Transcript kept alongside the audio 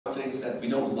things that we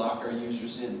don't lock our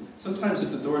users in. Sometimes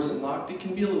if the door isn't locked, it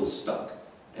can be a little stuck.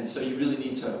 And so you really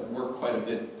need to work quite a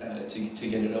bit at it to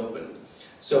get it open.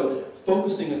 So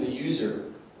focusing on the user,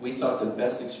 we thought the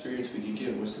best experience we could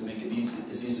give was to make it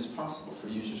as easy as possible for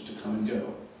users to come and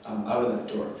go out of that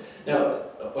door. Now,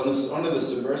 on the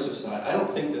subversive side, I don't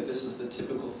think that this is the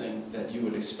typical thing that you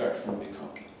would expect from a big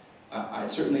company.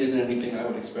 It certainly isn't anything I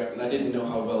would expect, and I didn't know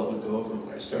how well it would go over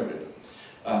when I started.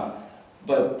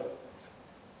 But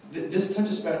this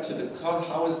touches back to the cloud.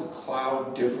 How is the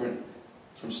cloud different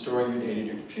from storing your data in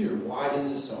your computer? Why is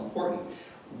this so important?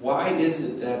 Why is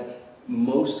it that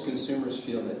most consumers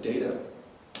feel that data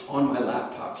on my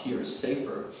laptop here is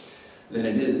safer than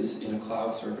it is in a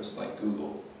cloud service like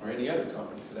Google or any other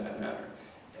company for that matter?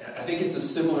 I think it's a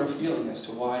similar feeling as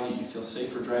to why you feel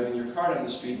safer driving your car down the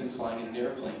street than flying in an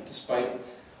airplane, despite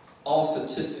all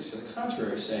statistics to the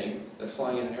contrary saying that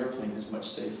flying in an airplane is much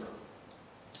safer.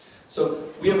 So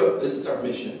this is our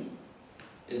mission,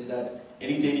 is that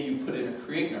any data you put in or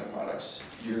create in our products,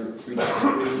 you're free to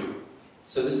take with you.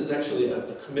 So this is actually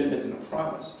a commitment and a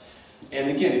promise. And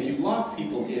again, if you lock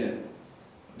people in,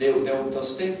 they'll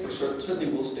stay for certainly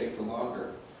will stay for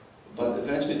longer, but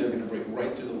eventually they're going to break right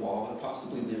through the wall and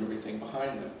possibly leave everything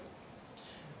behind them.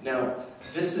 Now,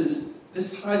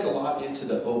 this ties a lot into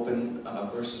the open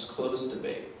versus closed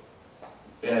debate.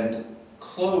 And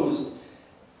closed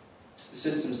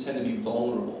systems tend to be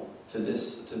vulnerable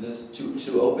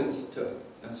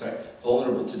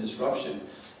vulnerable to disruption,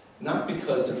 not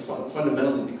because they're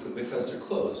fundamentally because they're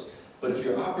closed, but if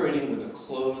you're operating with a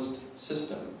closed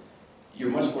system, you're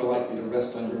much more likely to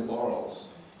rest on your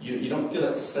laurels. You don't feel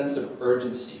that sense of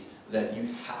urgency that you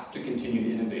have to continue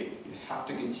to innovate. You have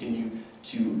to continue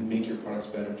to make your products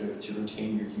better to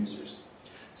retain your users.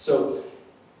 So,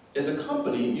 as a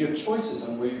company, you have choices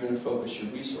on where you're going to focus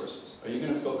your resources. Are you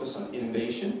going to focus on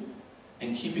innovation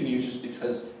and keeping users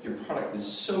because your product is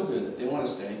so good that they want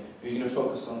to stay, or are you going to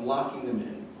focus on locking them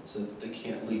in so that they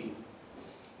can't leave?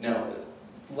 Now,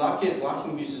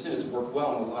 locking users in has worked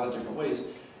well in a lot of different ways,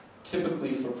 typically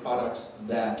for products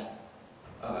that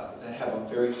have a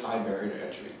very high barrier to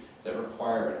entry, that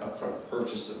require an upfront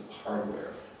purchase of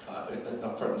hardware, an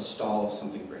upfront install of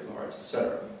something very large,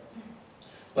 etc.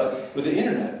 But with the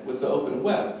internet, with the open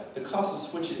web, the cost of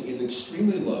switching is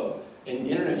extremely low, and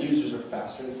internet users are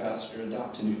faster and faster to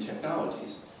adopt to new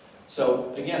technologies.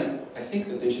 So again, I think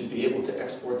that they should be able to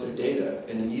export their data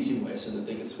in an easy way so that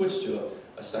they can switch to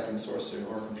a second source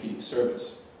or a competing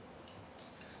service.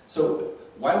 So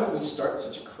why would we start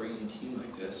such a crazy team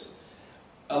like this?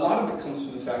 A lot of it comes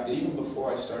from the fact that even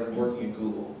before I started working at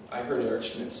Google, I heard Eric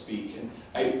Schmidt speak, and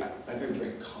I'm very,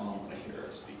 very calm when I hear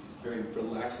Eric speak. He's a very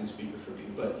relaxing speaker for me,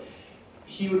 but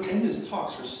he would end his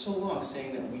talks for so long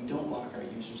saying that we don't lock our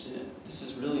users in. This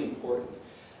is really important.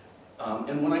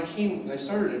 And when I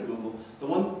started at Google, the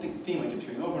one theme I kept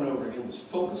hearing over and over again was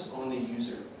focus on the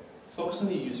user. Focus on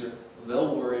the user,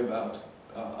 they'll worry about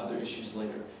other issues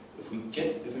later. If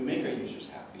we make our users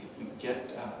happy, if we get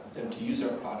them to use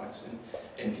our products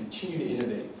and continue to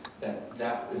innovate,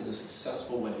 that is a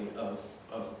successful way of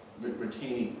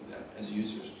retaining them as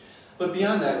users. But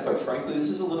beyond that, quite frankly, this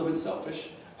is a little bit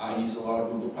selfish. I use a lot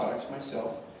of Google products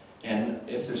myself, and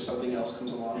if there's something else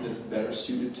comes along that is better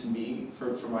suited to me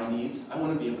for my needs, I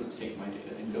want to be able to take my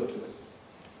data and go to it.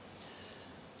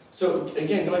 So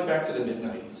again, going back to the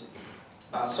mid-90s,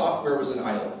 software was an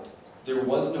island. There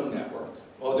was no network.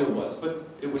 Well, there was, but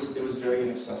it was very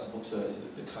inaccessible to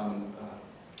the common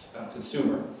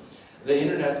consumer. The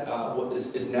internet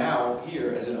is now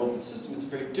here as an open system. It's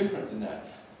very different than that.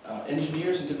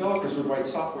 Engineers and developers would write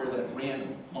software that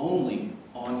ran only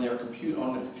on their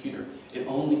computer. It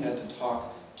only had to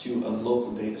talk to a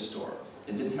local data store.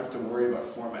 It didn't have to worry about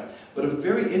format. But a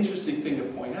very interesting thing to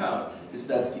point out is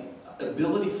that the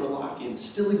ability for lock-in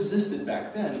still existed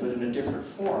back then, but in a different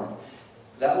form.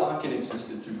 That lock-in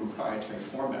existed through proprietary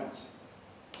formats.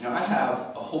 Now, I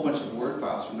have a whole bunch of Word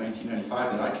files from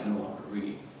 1995 that I can no longer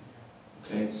read.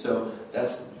 Okay, so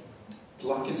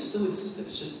lock-in still existed.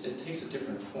 It's just it takes a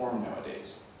different form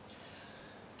nowadays.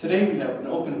 Today we have an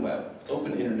open web,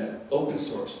 open internet, open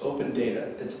source, open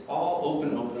data. It's all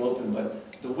open, open, open.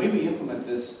 But the way we implement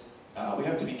this, we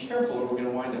have to be careful, or we're going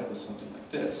to wind up with something like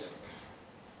this.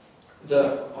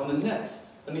 On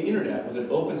the internet, with an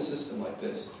open system like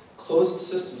this, closed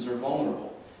systems are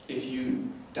vulnerable. If you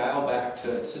dial back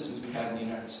to systems we had in the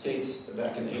United States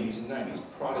back in the 80s and 90s,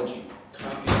 Prodigy,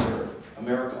 CompuServe,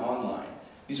 America Online,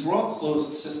 these were all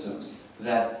closed systems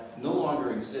that no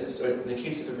longer exist. Or in the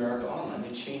case of America Online, they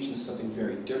changed into something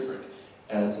very different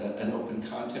as an open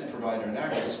content provider, an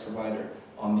access provider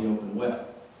on the open web.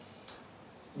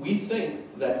 We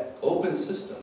think that open systems